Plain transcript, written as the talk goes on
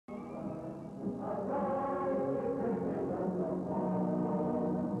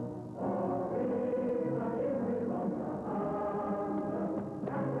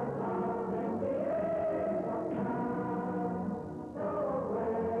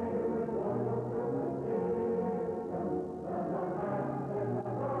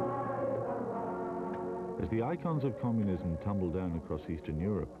the icons of communism tumble down across Eastern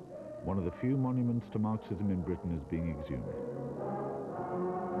Europe, one of the few monuments to Marxism in Britain is being exhumed.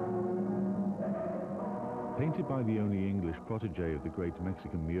 Painted by the only English protege of the great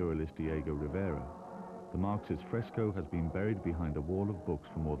Mexican muralist Diego Rivera, the Marxist fresco has been buried behind a wall of books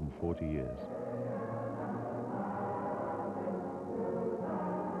for more than 40 years.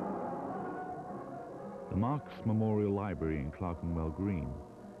 The Marx Memorial Library in Clerkenwell Green,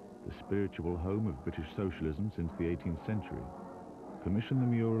 the spiritual home of British socialism since the 18th century, commissioned the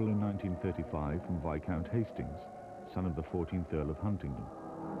mural in 1935 from Viscount Hastings, son of the 14th Earl of Huntingdon.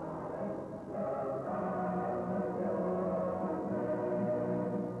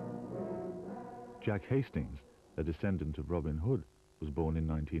 Jack Hastings, a descendant of Robin Hood, was born in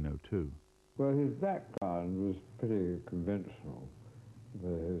 1902. Well, his background was pretty conventional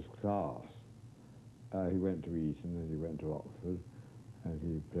for his class. He went to Eton and he went to Oxford, and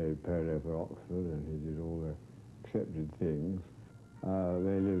he played polo for Oxford, and he did all the accepted things.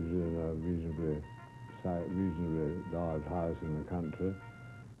 They lived in a reasonably large house in the country,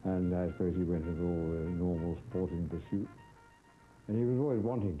 and I suppose he went into all the normal sporting pursuits. And he was always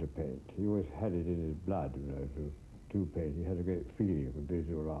wanting to paint. He always had it in his blood, you know, to paint. He had a great feeling for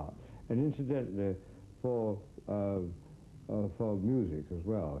visual art. And incidentally, for music as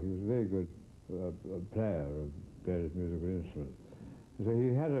well. He was a very good player of various musical instruments. And so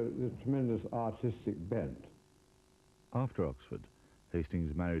he had a tremendous artistic bent. After Oxford,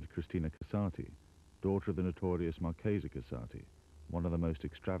 Hastings married Christina Casati, daughter of the notorious Marchesa Casati, one of the most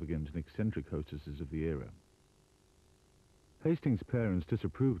extravagant and eccentric hostesses of the era. Hastings' parents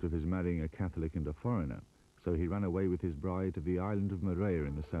disapproved of his marrying a Catholic and a foreigner, so he ran away with his bride to the island of Madeira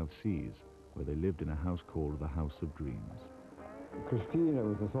in the South Seas, where they lived in a house called the House of Dreams. Christina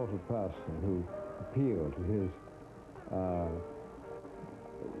was the sort of person who appealed to his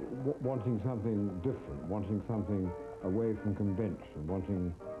wanting something different, wanting something away from convention,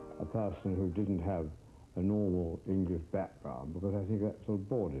 wanting a person who didn't have a normal English background, because I think that sort of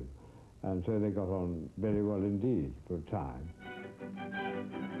bored him. And so they got on very well indeed for a time.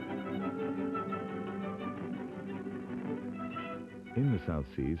 In the South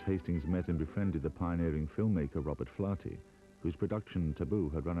Seas, Hastings met and befriended the pioneering filmmaker Robert Flaherty, whose production Taboo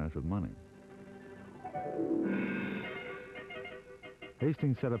had run out of money.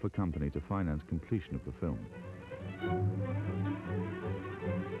 Hastings set up a company to finance completion of the film.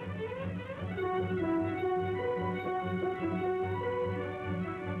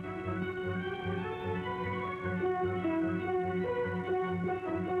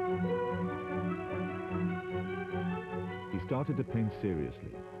 He started to paint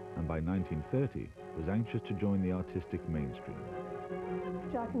seriously, and by 1930 was anxious to join the artistic mainstream.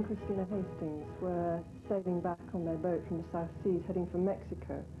 Jack and Christina Hastings were sailing back on their boat from the South Seas, heading for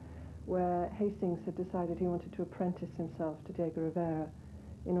Mexico, where Hastings had decided he wanted to apprentice himself to Diego Rivera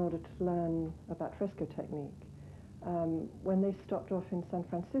in order to learn about fresco technique. When they stopped off in San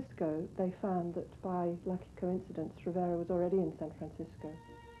Francisco, they found that by lucky coincidence, Rivera was already in San Francisco.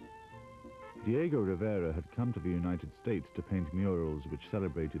 Diego Rivera had come to the United States to paint murals which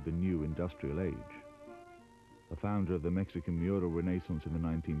celebrated the new industrial age. A founder of the Mexican mural renaissance in the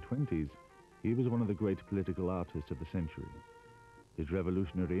 1920s, he was one of the great political artists of the century. His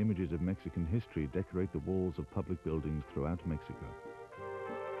revolutionary images of Mexican history decorate the walls of public buildings throughout Mexico.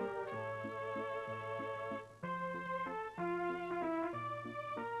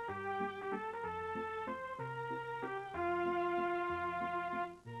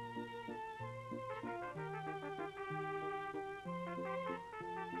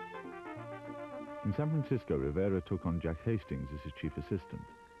 In San Francisco, Rivera took on Jack Hastings as his chief assistant.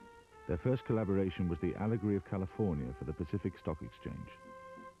 Their first collaboration was the Allegory of California for the Pacific Stock Exchange.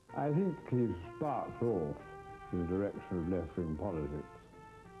 I think he sparked off in the direction of left-wing politics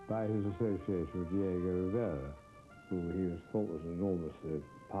by his association with Diego Rivera, who he was thought was an enormously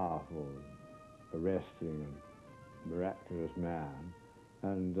powerful, arresting and miraculous man.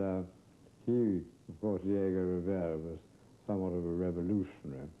 And he, of course, Diego Rivera, was somewhat of a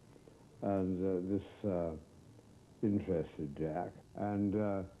revolutionary. And this interested Jack,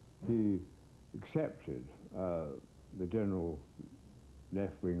 and he accepted the general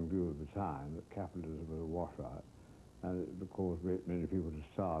left-wing view of the time that capitalism was a washout, and it would cause a great many people to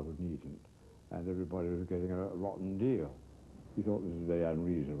starve and needn't, and everybody was getting a rotten deal. He thought this was very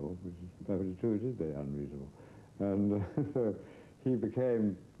unreasonable, which is perfectly true, it is very unreasonable. And so he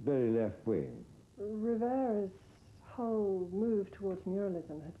became very left-wing. Rivera's whole move towards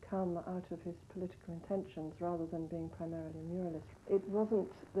muralism had come out of his political intentions rather than being primarily a muralist. It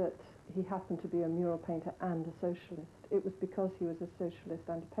wasn't that he happened to be a mural painter and a socialist. It was because he was a socialist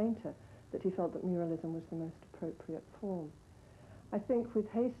and a painter that he felt that muralism was the most appropriate form. I think with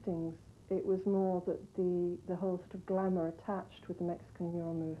Hastings, it was more that the whole sort of glamour attached with the Mexican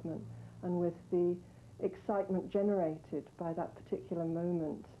mural movement and with the excitement generated by that particular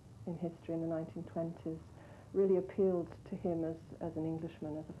moment in history in the 1920s really appealed to him as an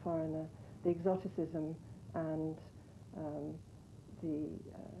Englishman, as a foreigner. The exoticism and the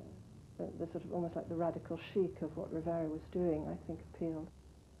sort of almost like the radical chic of what Rivera was doing, I think, appealed.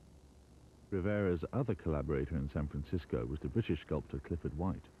 Rivera's other collaborator in San Francisco was the British sculptor Clifford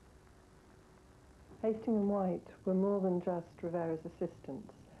White. Hastings and White were more than just Rivera's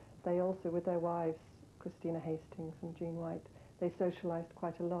assistants. They also, with their wives, Christina Hastings and Jean White, they socialized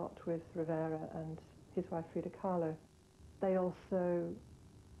quite a lot with Rivera and his wife Frida Kahlo. They also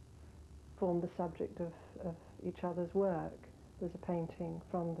formed the subject of each other's work. There's a painting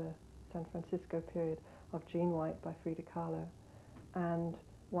from the San Francisco period of Jean White by Frida Kahlo, and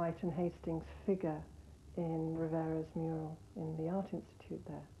White and Hastings figure in Rivera's mural in the Art Institute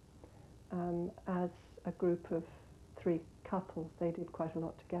there. As a group of three couples, they did quite a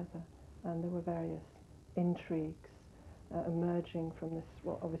lot together, and there were various intrigues emerging from this,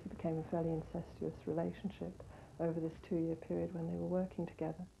 what obviously became a fairly incestuous relationship over this 2-year period when they were working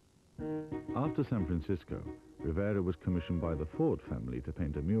together. After San Francisco, Rivera was commissioned by the Ford family to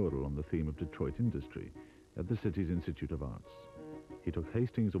paint a mural on the theme of Detroit industry at the city's Institute of Arts. He took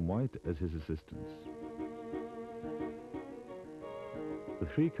Hastings and White as his assistants. The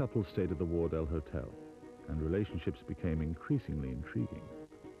three couples stayed at the Wardell Hotel, and relationships became increasingly intriguing.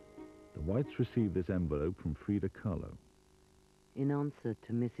 The Whites received this envelope from Frida Kahlo. In answer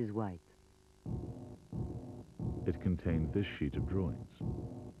to Mrs. White. It contained this sheet of drawings.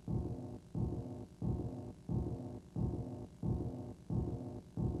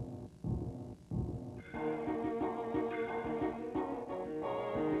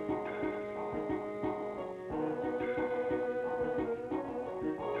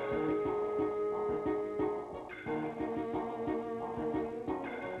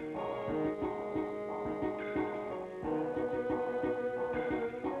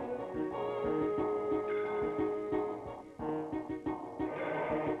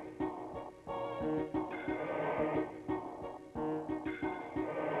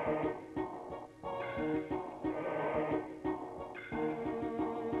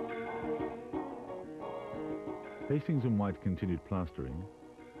 Hastings and White continued plastering,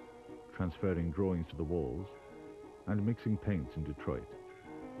 transferring drawings to the walls, and mixing paints in Detroit,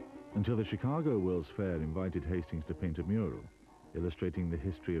 until the Chicago World's Fair invited Hastings to paint a mural, illustrating the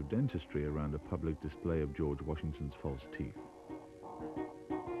history of dentistry around a public display of George Washington's false teeth.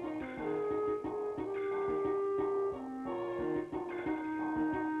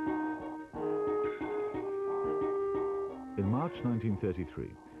 In March 1933,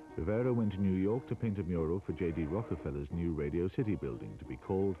 Rivera went to New York to paint a mural for J.D. Rockefeller's new Radio City building to be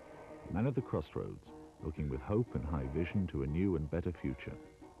called Man at the Crossroads, looking with hope and high vision to a new and better future.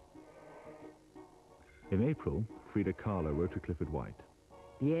 In April, Frida Kahlo wrote to Clifford White.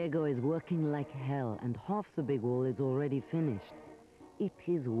 Diego is working like hell, and half the big wall is already finished. It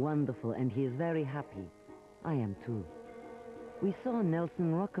is wonderful, and he is very happy. I am too. We saw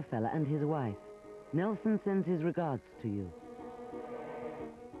Nelson Rockefeller and his wife. Nelson sends his regards to you.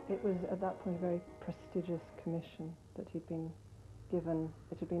 It was at that point a very prestigious commission that he'd been given.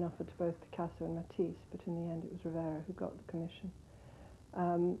 It had been offered to both Picasso and Matisse, but in the end it was Rivera who got the commission.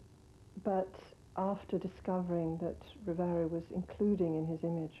 But after discovering that Rivera was including in his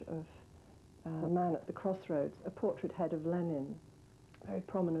image of a man at the crossroads a portrait head of Lenin, very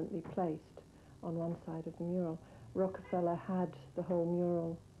prominently placed on one side of the mural, Rockefeller had the whole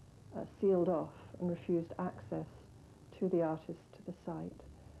mural sealed off and refused access to the artist to the site.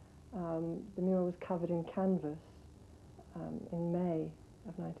 The mural was covered in canvas in May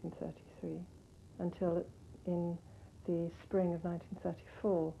of 1933, until in the spring of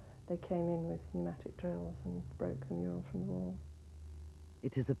 1934 they came in with pneumatic drills and broke the mural from the wall.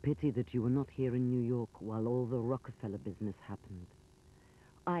 It is a pity that you were not here in New York while all the Rockefeller business happened.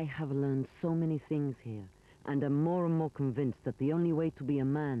 I have learned so many things here, and am more and more convinced that the only way to be a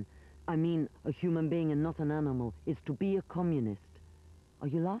man, I mean a human being and not an animal, is to be a communist. Are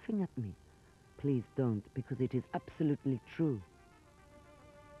you laughing at me? Please don't, because it is absolutely true.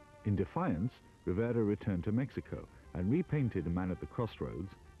 In defiance, Rivera returned to Mexico and repainted A Man at the Crossroads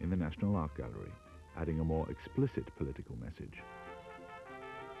in the National Art Gallery, adding a more explicit political message.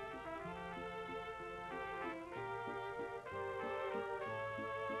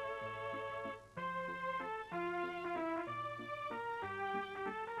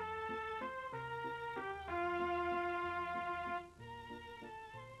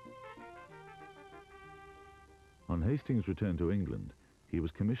 On Hastings' return to England, he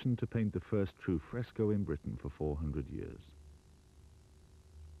was commissioned to paint the first true fresco in Britain for 400 years.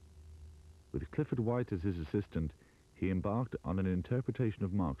 With Clifford White as his assistant, he embarked on an interpretation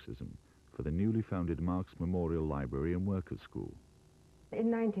of Marxism for the newly founded Marx Memorial Library and Workers' School. In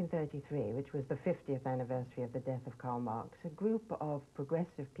 1933, which was the 50th anniversary of the death of Karl Marx, a group of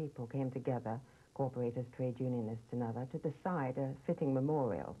progressive people came together, corporators, trade unionists and others, to decide a fitting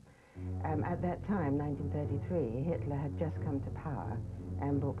memorial. At that time, 1933, Hitler had just come to power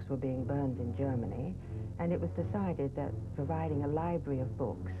and books were being burned in Germany, and it was decided that providing a library of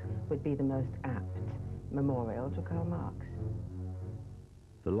books would be the most apt memorial to Karl Marx.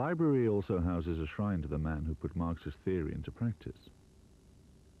 The library also houses a shrine to the man who put Marxist theory into practice.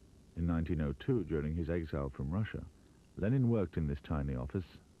 In 1902, during his exile from Russia, Lenin worked in this tiny office,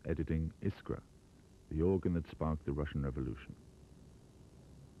 editing Iskra, the organ that sparked the Russian Revolution.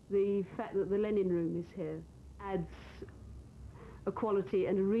 The fact that the Lenin room is here adds a quality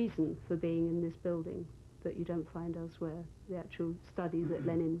and a reason for being in this building that you don't find elsewhere, the actual study that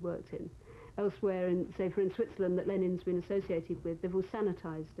Lenin worked in. Elsewhere, say for in Switzerland that Lenin's been associated with, they've all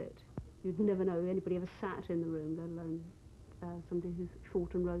sanitized it. You'd never know anybody ever sat in the room, let alone somebody who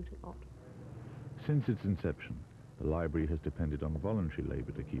thought and wrote a lot. Since its inception, the library has depended on voluntary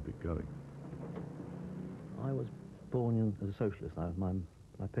labour to keep it going. I was born as a socialist.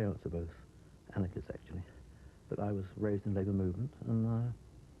 My parents are both anarchists, actually. But I was raised in the labour movement, and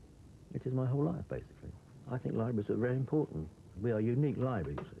it is my whole life, basically. I think libraries are very important. We are a unique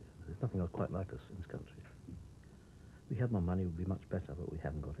library, you see. There's nothing else quite like us in this country. We had more money, it would be much better, but we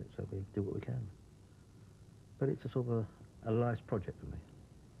haven't got it, so we do what we can. But it's a sort of a life's project for me.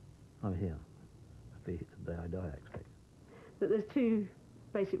 I'm here. I'll be here the day I die, I expect. But there's two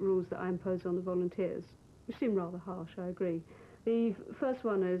basic rules that I impose on the volunteers, which seem rather harsh, I agree. The first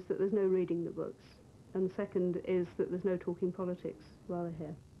one is that there's no reading the books, and the second is that there's no talking politics while they're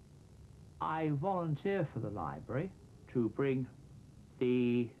here. I volunteer for the library to bring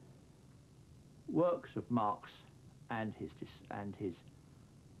the works of Marx and his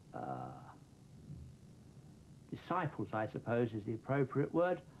disciples, I suppose is the appropriate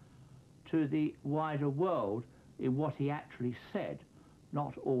word, to the wider world in what he actually said,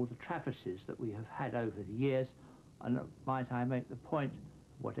 not all the traverses that we have had over the years. And might I make the point,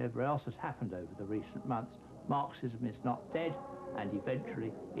 whatever else has happened over the recent months, Marxism is not dead, and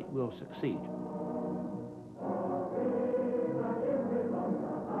eventually it will succeed.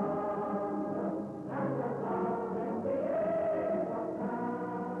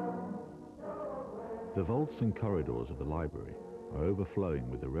 The vaults and corridors of the library are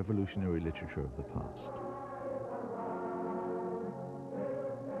overflowing with the revolutionary literature of the past.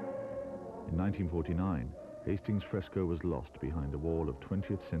 In 1949, Hastings' fresco was lost behind a wall of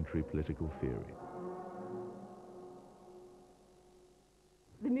 20th century political theory.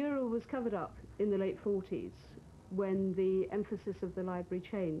 The mural was covered up in the late 40s when the emphasis of the library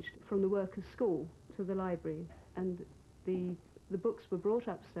changed from the workers' school to the library, and the books were brought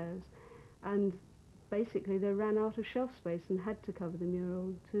upstairs, and basically they ran out of shelf space and had to cover the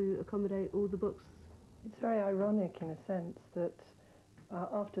mural to accommodate all the books. It's very ironic in a sense that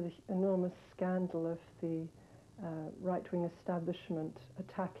after the enormous scandal of the right-wing establishment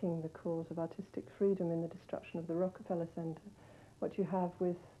attacking the cause of artistic freedom in the destruction of the Rockefeller Center, what you have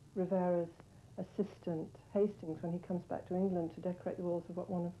with Rivera's assistant, Hastings, when he comes back to England to decorate the walls of what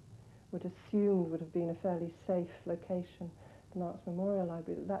one would assume would have been a fairly safe location, the Marx Memorial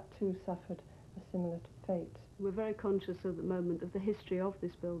Library, that too suffered a similar fate. We're very conscious at the moment of the history of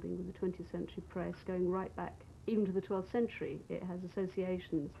this building with the 20th century press going right back even to the 12th century. It has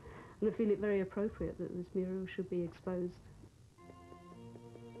associations, and I feel it very appropriate that this mural should be exposed.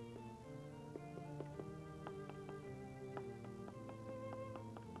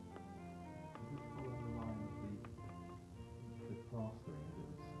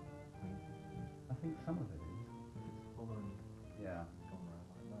 I think some of it is. If it's following, yeah, gone around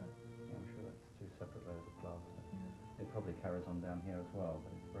like that. Yeah, I'm sure that's two separate layers of plaster. Yeah. It probably carries on down here as well,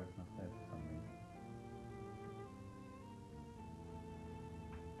 but it's broken off there for some reason.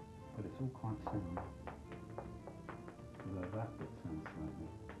 But it's all quite similar. Although that bit sounds slightly.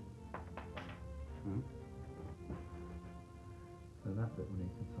 So that bit will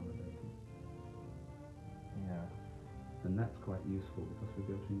need consolidating. Yeah. And that's quite useful because we'll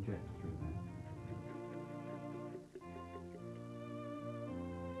be able to inject through there.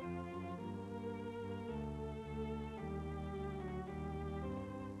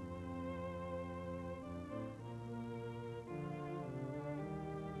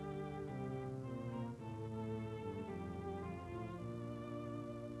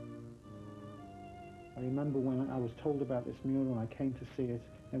 I remember when I was told about this mural and I came to see it,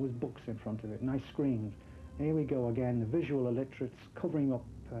 there was books in front of it, and I screamed. Here we go again, the visual illiterates covering up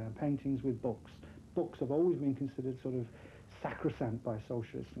paintings with books. Books have always been considered sort of sacrosanct by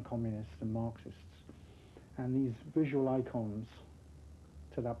socialists and communists and Marxists. And these visual icons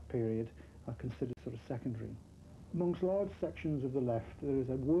to that period are considered sort of secondary. Amongst large sections of the left, there is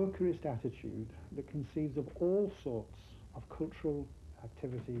a workerist attitude that conceives of all sorts of cultural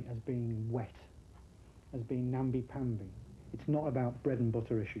activity as being wet, as being namby-pamby. It's not about bread and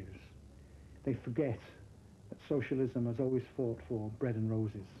butter issues. They forget that socialism has always fought for bread and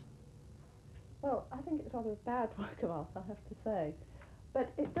roses. Well, I think it's rather a bad work of art, I have to say.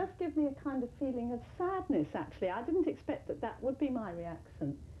 But it does give me a kind of feeling of sadness, actually. I didn't expect that that would be my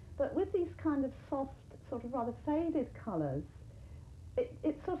reaction. But with these kind of soft, sort of rather faded colours,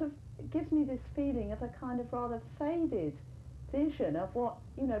 it sort of gives me this feeling of a kind of rather faded vision of what,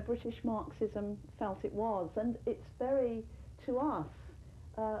 you know, British Marxism felt it was. And it's very, to us,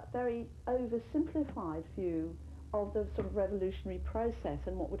 very oversimplified view of the sort of revolutionary process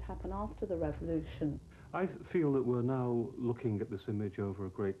and what would happen after the revolution. I feel that we're now looking at this image over a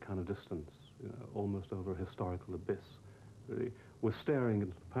great kind of distance, you know, almost over a historical abyss, really. We're staring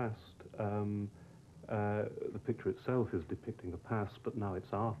into the past. The picture itself is depicting the past, but now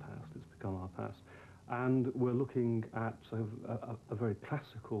it's our past, it's become our past. And we're looking at a very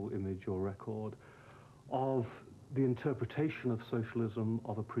classical image or record of the interpretation of socialism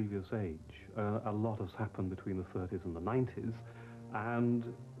of a previous age. A lot has happened between the 30s and the 90s, and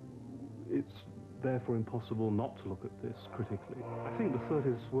it's therefore impossible not to look at this critically. I think the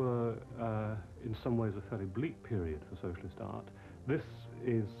 30s were, in some ways, a fairly bleak period for socialist art. This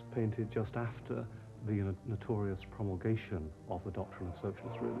is painted just after the notorious promulgation of the doctrine of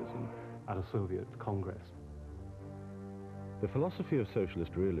socialist realism at a Soviet Congress. The philosophy of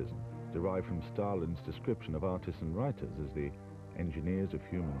socialist realism, derived from Stalin's description of artists and writers as the engineers of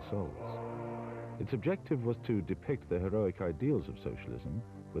human souls. Its objective was to depict the heroic ideals of socialism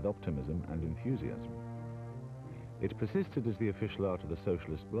with optimism and enthusiasm. It persisted as the official art of the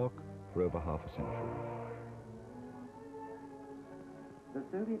socialist bloc for over half a century. The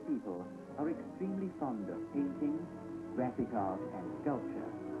Soviet people are extremely fond of painting, graphic art and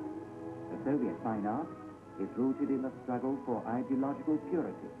sculpture. The Soviet fine art is rooted in the struggle for ideological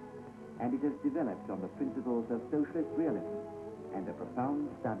purity, and it has developed on the principles of socialist realism and a profound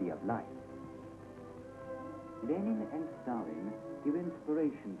study of life. Lenin and Stalin give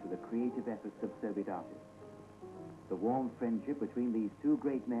inspiration to the creative efforts of Soviet artists. The warm friendship between these two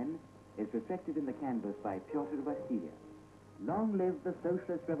great men is reflected in the canvas by Pyotr Vasilyev. Long live the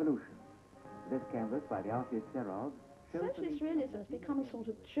Socialist Revolution. This canvas by the artist Serov shows... Socialist realism has become a sort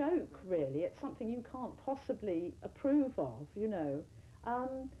of joke, really. It's something you can't possibly approve of, you know.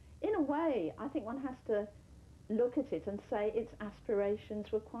 In a way, I think one has to look at it and say its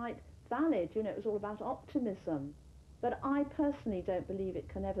aspirations were quite valid. You know, it was all about optimism. But I personally don't believe it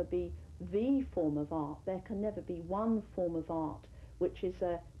can ever be the form of art. There can never be one form of art which is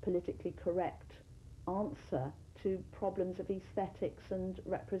a politically correct answer to problems of aesthetics and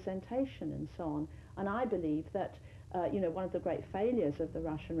representation and so on. And I believe that, you know, one of the great failures of the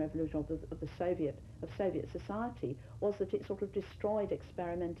Russian Revolution, of Soviet society, was that it sort of destroyed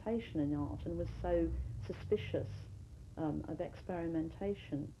experimentation in art and was so suspicious of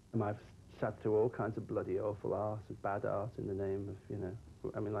experimentation. I've sat through all kinds of bloody awful art, bad art in the name of, you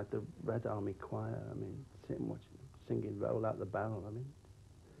know, I mean, like the Red Army Choir, I mean, singing Roll Out the Barrel, I mean,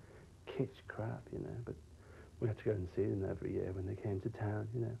 kitsch crap, you know, but we had to go and see them every year when they came to town,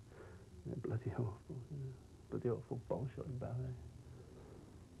 you know. They're bloody awful, you know. Bloody awful Bolshoi ballet.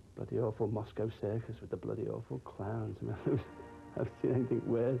 Bloody awful Moscow Circus with the bloody awful clowns. I mean, I've seen anything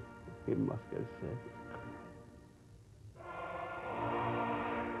worse in Moscow Circus.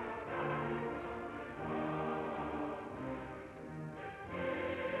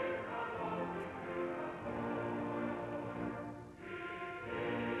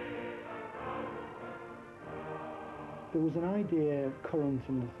 There was an idea current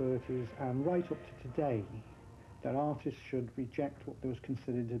in the 30s and right up to today that artists should reject what was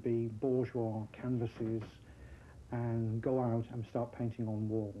considered to be bourgeois canvases and go out and start painting on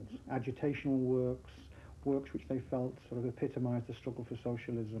walls. Agitational works which they felt sort of epitomised the struggle for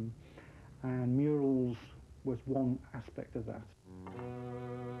socialism, and murals was one aspect of that.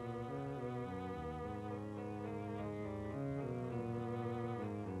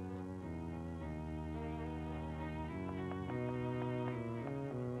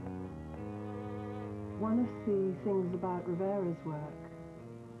 One of the things about Rivera's work,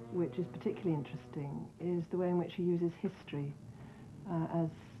 which is particularly interesting, is the way in which he uses history as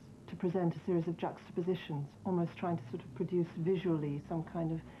to present a series of juxtapositions, almost trying to sort of produce visually some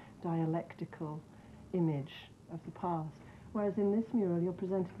kind of dialectical image of the past. Whereas in this mural, you're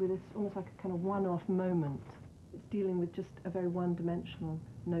presented with this almost like a kind of one-off moment. It's dealing with just a very one-dimensional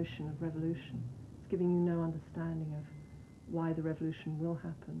notion of revolution. It's giving you no understanding of why the revolution will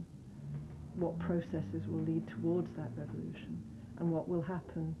happen, what processes will lead towards that revolution, and what will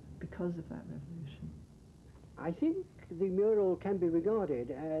happen because of that revolution. I think the mural can be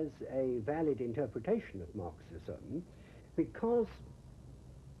regarded as a valid interpretation of Marxism, because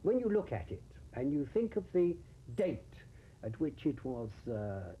when you look at it and you think of the date at which it was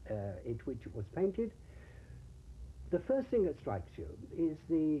painted, the first thing that strikes you is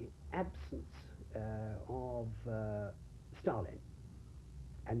the absence of Stalin,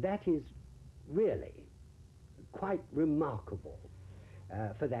 and that is really quite remarkable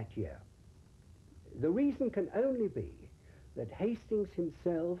for that year. The reason can only be that Hastings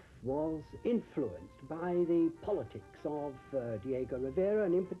himself was influenced by the politics of Diego Rivera,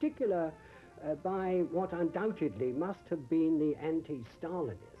 and in particular by what undoubtedly must have been the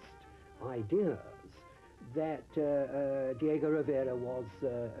anti-Stalinist ideas that Diego Rivera was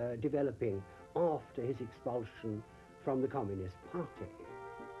developing after his expulsion from the Communist Party.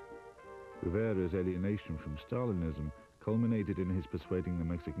 Rivera's alienation from Stalinism culminated in his persuading the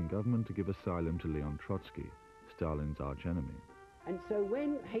Mexican government to give asylum to Leon Trotsky, Stalin's archenemy. And so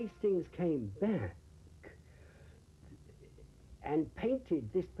when Hastings came back and painted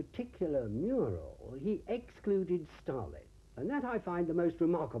this particular mural, he excluded Stalin. And that I find the most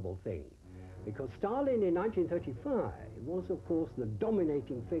remarkable thing, because Stalin in 1935 was, of course, the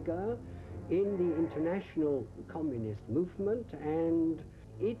dominating figure in the international communist movement, and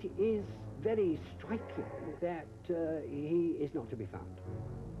it is very striking that he is not to be found.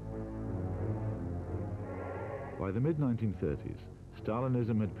 By the mid-1930s,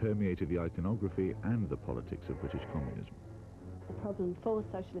 Stalinism had permeated the iconography and the politics of British communism. The problem for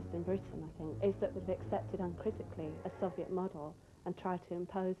socialists in Britain, I think, is that they've accepted uncritically a Soviet model and tried to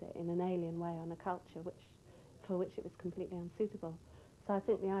impose it in an alien way on a culture for which it was completely unsuitable. So I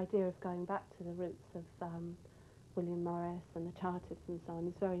think the idea of going back to the roots of William Morris and the Chartists and so on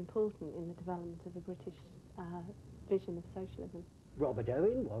is very important in the development of a British vision of socialism. Robert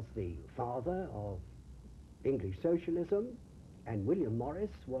Owen was the father of English socialism, and William Morris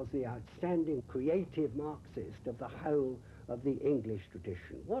was the outstanding creative Marxist of the whole of the English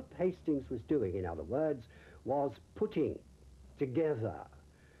tradition. What Hastings was doing, in other words, was putting together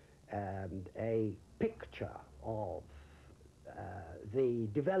a picture of the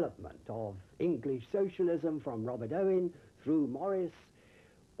development of English socialism from Robert Owen through Morris,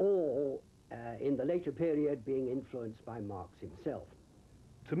 all in the later period being influenced by Marx himself.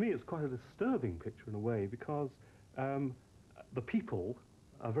 To me, it's quite a disturbing picture in a way, because the people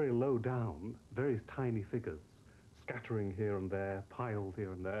are very low down, very tiny figures, scattering here and there, piled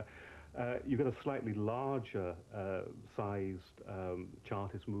here and there. You've got a slightly larger sized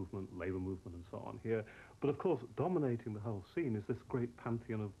Chartist movement, Labour movement and so on here. But of course, dominating the whole scene is this great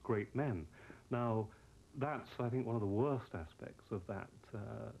pantheon of great men. Now, that's, I think, one of the worst aspects of that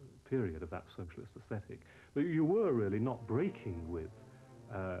period, of that socialist aesthetic. But you were really not breaking with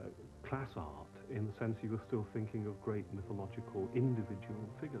class art, in the sense you were still thinking of great mythological individual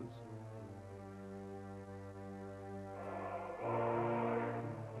figures.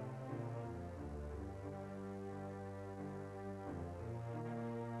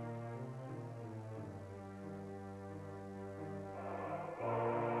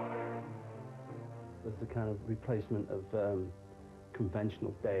 There's the kind of replacement of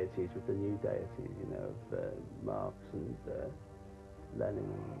conventional deities with the new deities, you know, of Marx and Lenin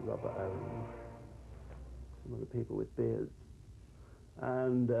and Robert Owen, some of the people with beards.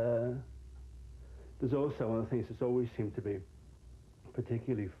 And there's also one of the things that's always seemed to be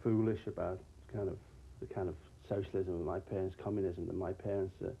particularly foolish about the kind of socialism of my parents, communism that my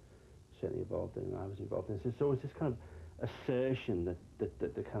parents certainly involved in and I was involved in. So it's always this kind of assertion that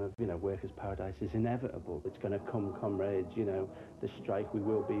the kind of, you know, workers' paradise is inevitable. It's going to come, comrades, you know, the strike, we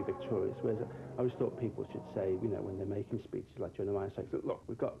will be victorious. Whereas I always thought people should say, you know, when they're making speeches like during the mine strikes, look,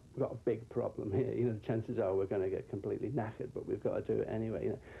 we've got a big problem here. You know, the chances are we're going to get completely knackered, but we've got to do it anyway. You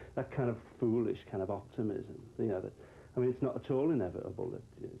know, that kind of foolish kind of optimism. You know, that, I mean, it's not at all inevitable that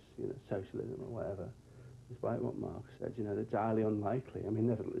it's, you know, socialism or whatever. Despite what Marx said, you know, it's highly unlikely. I mean,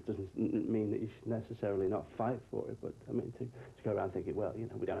 it doesn't mean that you should necessarily not fight for it, but I mean, to go around thinking, well, you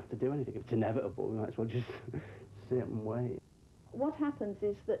know, we don't have to do anything. If it's inevitable, we might as well just sit and wait. What happens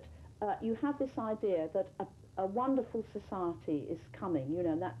is that you have this idea that a wonderful society is coming, you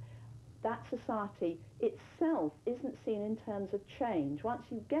know, that that society itself isn't seen in terms of change. Once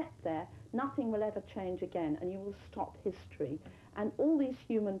you get there, nothing will ever change again, and you will stop history. And all these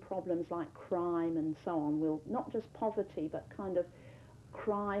human problems like crime and so on will, not just poverty, but kind of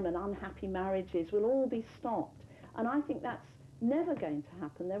crime and unhappy marriages will all be stopped. And I think that's never going to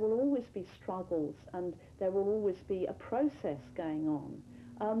happen. There will always be struggles, and there will always be a process going on.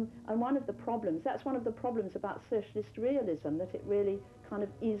 And one of the problems, that's one of the problems about socialist realism, that it really kind of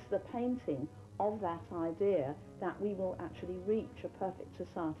is the painting of that idea that we will actually reach a perfect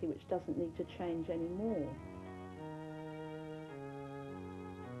society which doesn't need to change anymore.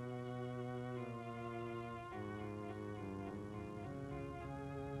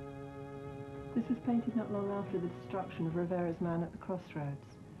 This was painted not long after the destruction of Rivera's Man at the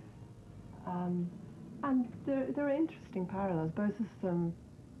Crossroads. And there are interesting parallels. Both of them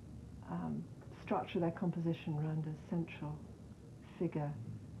structure their composition around a central figure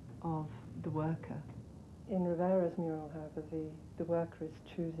of the worker. In Rivera's mural, however, the worker is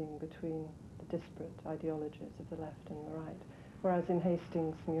choosing between the disparate ideologies of the left and the right, whereas in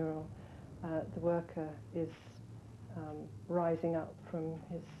Hastings' mural, the worker is rising up from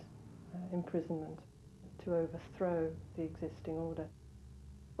his imprisonment to overthrow the existing order.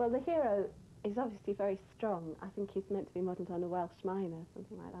 Well, the hero is obviously very strong. I think he's meant to be modelled on a Welsh miner,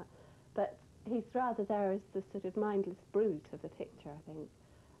 something like that. But he's rather there as the sort of mindless brute of the picture, I think,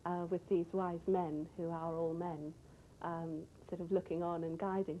 with these wise men, who are all men, sort of looking on and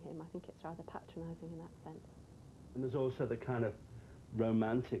guiding him. I think it's rather patronising in that sense. And there's also the kind of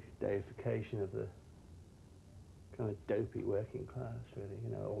romantic deification of the kind of dopey working class, really.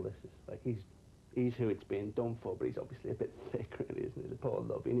 You know, all this is like he's who it's being done for, but he's obviously a bit thick, really, isn't he? The poor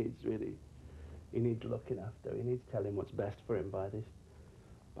love. He needs looking after. He needs telling what's best for him by the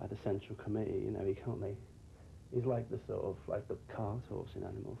central committee. You know, he can't. He's like the sort of like the cart horse in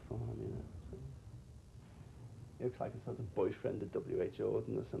Animal Farm. You know. So he looks like a sort of boyfriend of W.H.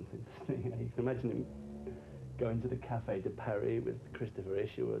 Auden or something. You know, you can imagine him going to the Café de Paris with Christopher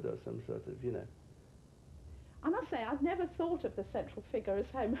Isherwood or some sort of, you know. I must say, I've never thought of the central figure as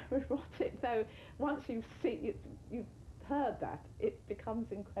homoerotic, though once you've heard that, it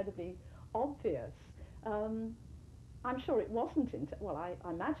becomes incredibly obvious. I'm sure it wasn't, well, I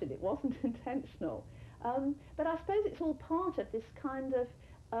imagine it wasn't intentional. But I suppose it's all part of this kind of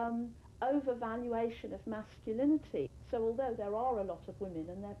overvaluation of masculinity. So although there are a lot of women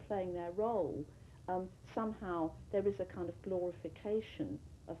and they're playing their role, somehow there is a kind of glorification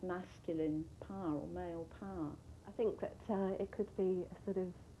of masculine power or male power. I think that it could be a sort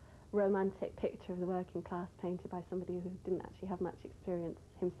of romantic picture of the working class painted by somebody who didn't actually have much experience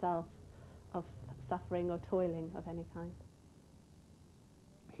himself of suffering or toiling of any kind.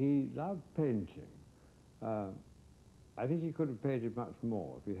 He loved painting. I think he could have painted much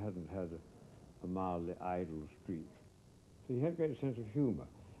more if he hadn't had a mildly idle streak. So he had a great sense of humour.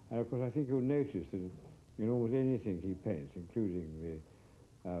 And of course I think you'll notice that in almost anything he paints, including the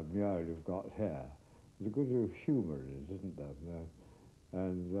mural you've got here, there's a good deal of humour in it, isn't there?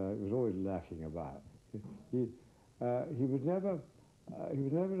 And it was always lacking about. He was never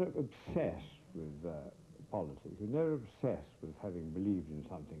obsessed with politics. He was never obsessed with having believed in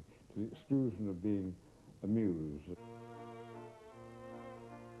something to the exclusion of being amused.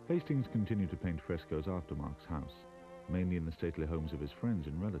 Hastings continued to paint frescoes after Marx's house, mainly in the stately homes of his friends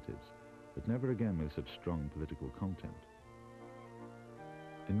and relatives, but never again with such strong political content.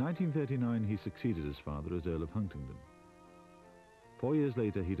 In 1939, he succeeded his father as Earl of Huntingdon. 4 years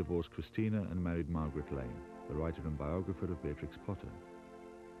later, he divorced Christina and married Margaret Lane, the writer and biographer of Beatrix Potter.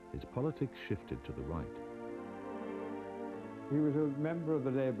 His politics shifted to the right. He was a member of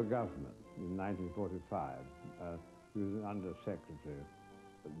the Labour government in 1945. He was an Under-Secretary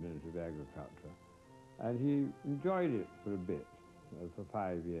at the Ministry of Agriculture, and he enjoyed it for a bit, for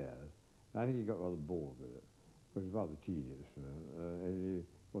 5 years. And I think he got rather bored with it. It was rather tedious, you know, and he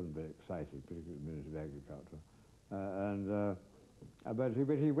wasn't very exciting, particularly at the Ministry of Agriculture. But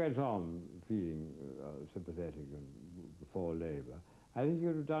he went on feeling sympathetic for Labour. I think he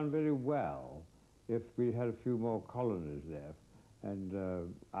would have done very well if we had a few more colonies left, and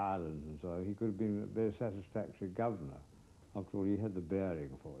Ireland and so on. He could have been a very satisfactory governor. After all, he had the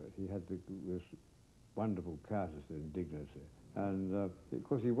bearing for it. He had this wonderful courtesy and dignity. And of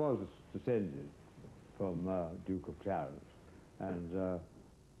course he was descended from Duke of Clarence. And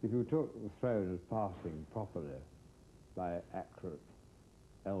if you took the throne as passing properly by accurate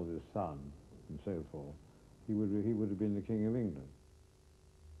eldest son and so forth, he would have been the King of England.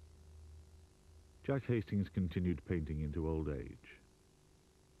 Jack Hastings continued painting into old age.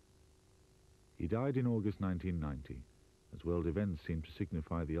 He died in August 1990, as world events seemed to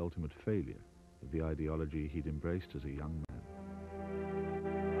signify the ultimate failure of the ideology he'd embraced as a young man.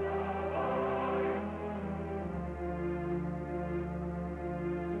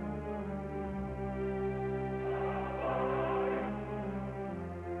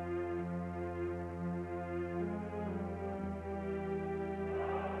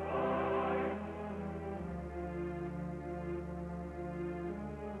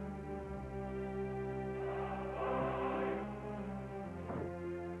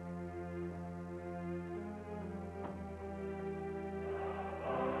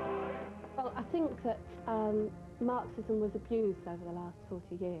 Well, I think that Marxism was abused over the last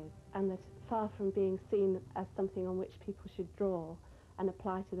 40 years, and that far from being seen as something on which people should draw and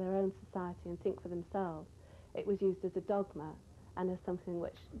apply to their own society and think for themselves, it was used as a dogma and as something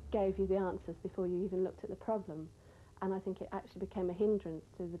which gave you the answers before you even looked at the problem. And I think it actually became a hindrance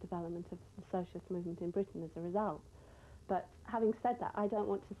to the development of the socialist movement in Britain as a result. But having said that, I don't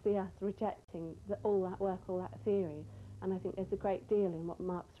want to see us rejecting all that work, all that theory. And I think there's a great deal in what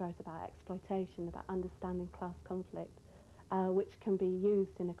Marx wrote about exploitation, about understanding class conflict, which can be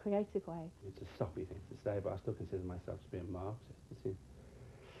used in a creative way. It's a soppy thing to say, but I still consider myself to be a Marxist. You see.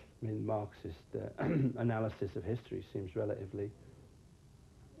 I mean, Marxist analysis of history seems relatively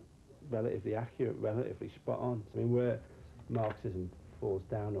accurate, relatively spot on. I mean, where Marxism falls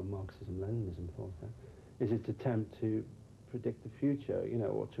down, or Marxism-Leninism falls down, is its attempt to predict the future, you know,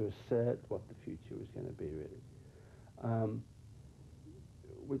 or to assert what the future was going to be, really. I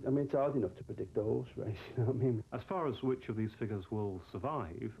mean, it's hard enough to predict the horse race, you know what I mean? As far as which of these figures will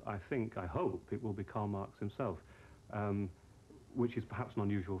survive, I hope it will be Karl Marx himself, which is perhaps an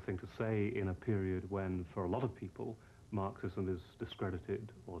unusual thing to say in a period when, for a lot of people, Marxism is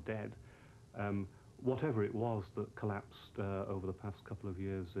discredited or dead. Whatever it was that collapsed over the past couple of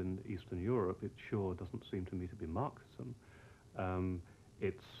years in Eastern Europe, it sure doesn't seem to me to be Marxism.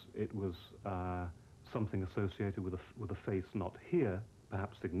 It was something associated with a face not here,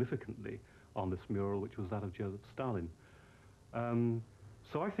 perhaps significantly, on this mural, which was that of Joseph Stalin.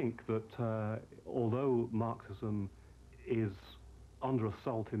 So I think that although Marxism is under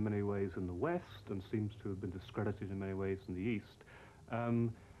assault in many ways in the West and seems to have been discredited in many ways in the East,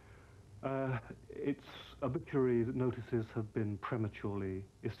 its obituary notices have been prematurely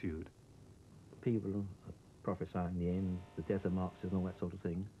issued. People are prophesying the end, the death of Marxism, all that sort of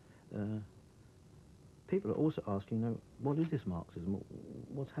thing. People are also asking, you know, what is this Marxism?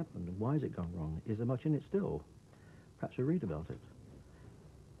 What's happened? Why has it gone wrong? Is there much in it still? Perhaps we read about it.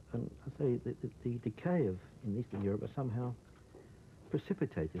 And I say that the decay in Eastern Europe has somehow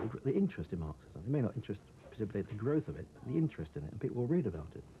precipitated the interest in Marxism. It may not precipitate the growth of it, but the interest in it, and people will read about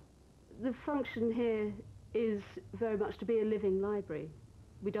it. The function here is very much to be a living library.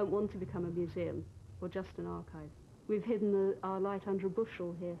 We don't want to become a museum or just an archive. We've hidden our light under a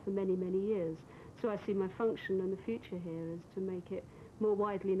bushel here for many, many years. So I see my function and the future here is to make it more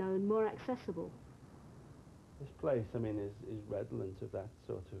widely known, more accessible. This place, I mean, is redolent of that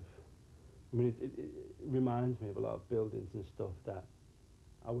sort of... I mean, it reminds me of a lot of buildings and stuff that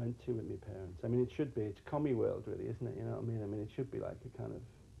I went to with my parents. I mean, it should be, it's commie world, really, isn't it? You know what I mean? I mean, it should be like a kind of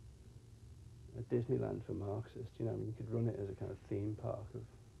a Disneyland for Marxists, you know? I mean, you could run it as a kind of theme park of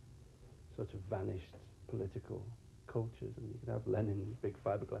sort of vanished political cultures, and you could have Lenin's big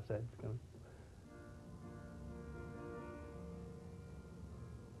fiberglass heads going.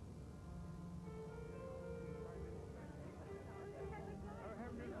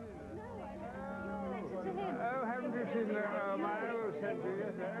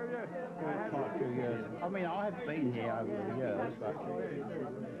 I mean, I have been here over the years, but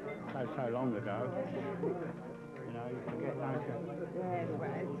so long ago. You know, you forget, don't you? Yes,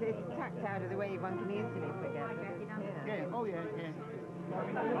 well, it's tucked out of the way one can easily forget that it's here. Yeah, oh yeah, yeah.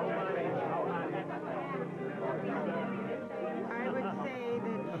 I would say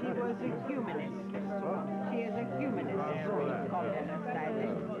that she was a humanist. She is a humanist, communist, I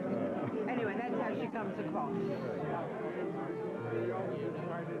think. Anyway, that's how she comes across.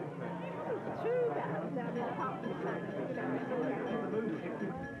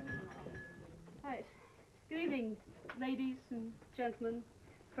 Right. Good evening, ladies and gentlemen,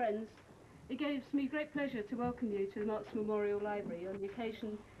 friends. It gives me great pleasure to welcome you to the Marx Memorial Library on the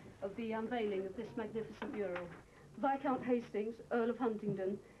occasion of the unveiling of this magnificent mural. Viscount Hastings, Earl of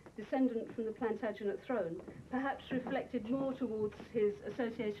Huntingdon, descendant from the Plantagenet throne, perhaps reflected more towards his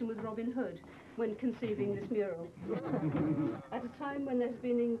association with Robin Hood when conceiving this mural. At a time when there's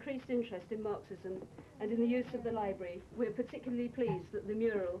been increased interest in Marxism and in the use of the library, we're particularly pleased that the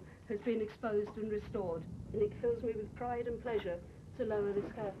mural has been exposed and restored, and it fills me with pride and pleasure to lower this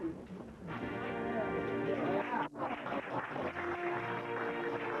curtain.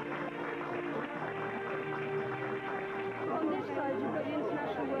 On this side you've got the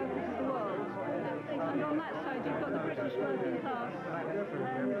international workers of the world, and on that side you've got the British working class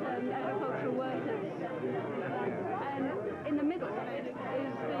and agricultural workers. And in the middle is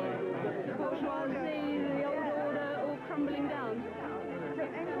the bourgeoisie, the old order, all crumbling down.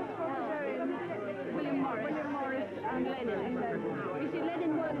 William Morris and Lenin. You see,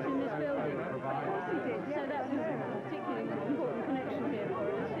 Lenin worked in this building. Of course he did. So that was a particularly important connection here for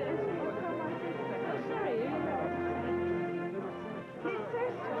us. Yes. Oh, sorry. It's so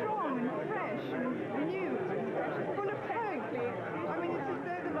strong and fresh and new, full of hope. I mean, it's as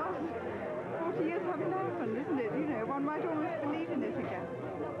though the last 40 years haven't happened, isn't it? You know, one might almost believe in it again.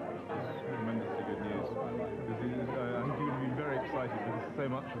 Tremendously good news. I think you would have been very excited because so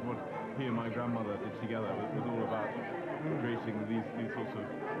much of what he and my grandmother did together was all about creating these sorts of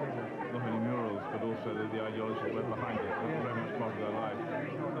not only murals but also the ideology that went behind it. It was very much part of their lives.